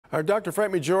Our Dr.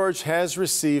 Frank McGeorge has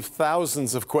received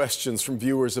thousands of questions from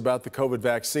viewers about the COVID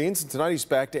vaccines, and tonight he's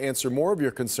back to answer more of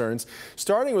your concerns,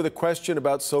 starting with a question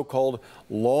about so-called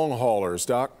long haulers.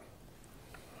 Doc?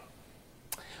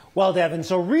 Well, Devin,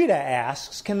 so Rita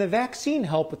asks, can the vaccine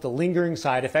help with the lingering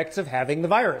side effects of having the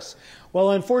virus?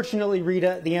 Well, unfortunately,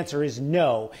 Rita, the answer is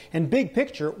no. And big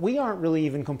picture, we aren't really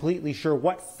even completely sure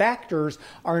what factors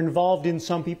are involved in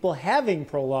some people having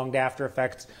prolonged after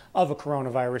effects of a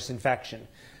coronavirus infection.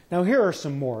 Now, here are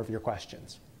some more of your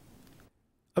questions.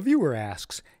 A viewer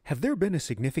asks, have there been a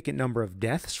significant number of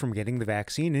deaths from getting the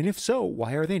vaccine, and if so,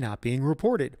 why are they not being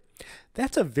reported?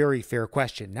 That's a very fair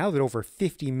question now that over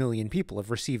 50 million people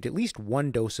have received at least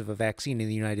one dose of a vaccine in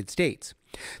the United States.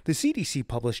 The CDC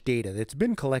published data that's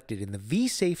been collected in the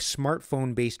vSafe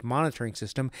smartphone-based monitoring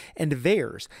system and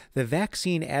VAERS, the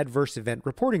Vaccine Adverse Event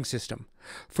Reporting System.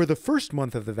 For the first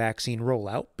month of the vaccine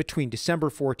rollout, between December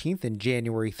 14th and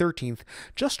January 13th,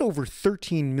 just over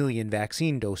 13 million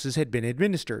vaccine doses had been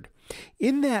administered.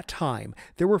 In that time,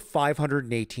 there were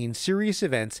 518 serious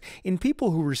events in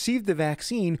people who received the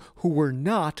vaccine who were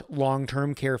not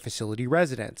long-term care facility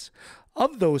residents.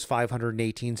 Of those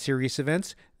 518 serious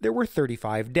events, there were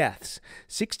 35 deaths,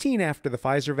 16 after the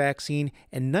Pfizer vaccine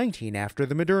and 19 after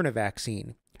the Moderna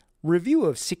vaccine. Review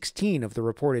of 16 of the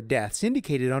reported deaths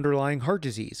indicated underlying heart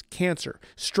disease, cancer,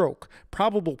 stroke,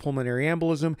 probable pulmonary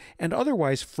embolism, and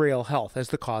otherwise frail health as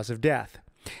the cause of death.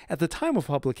 At the time of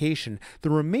publication,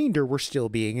 the remainder were still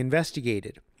being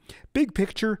investigated. Big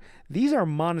picture, these are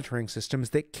monitoring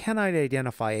systems that cannot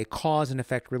identify a cause and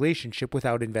effect relationship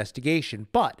without investigation,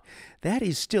 but that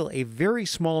is still a very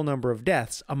small number of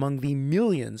deaths among the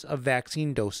millions of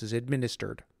vaccine doses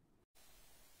administered.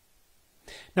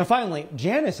 Now finally,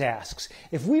 Janice asks,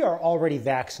 if we are already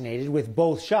vaccinated with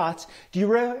both shots, do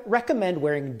you recommend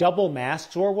wearing double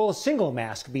masks, or will a single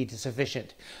mask be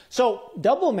sufficient? So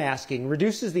double masking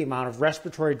reduces the amount of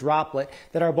respiratory droplet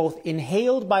that are both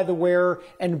inhaled by the wearer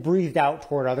and breathed out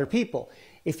toward other people.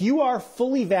 If you are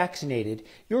fully vaccinated,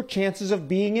 your chances of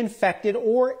being infected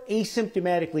or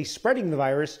asymptomatically spreading the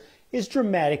virus is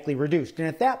dramatically reduced. And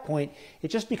at that point, it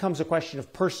just becomes a question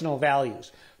of personal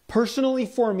values. Personally,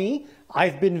 for me,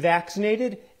 I've been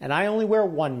vaccinated, and I only wear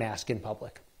one mask in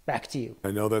public. Back to you.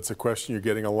 I know that's a question you're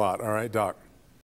getting a lot. All right, Doc.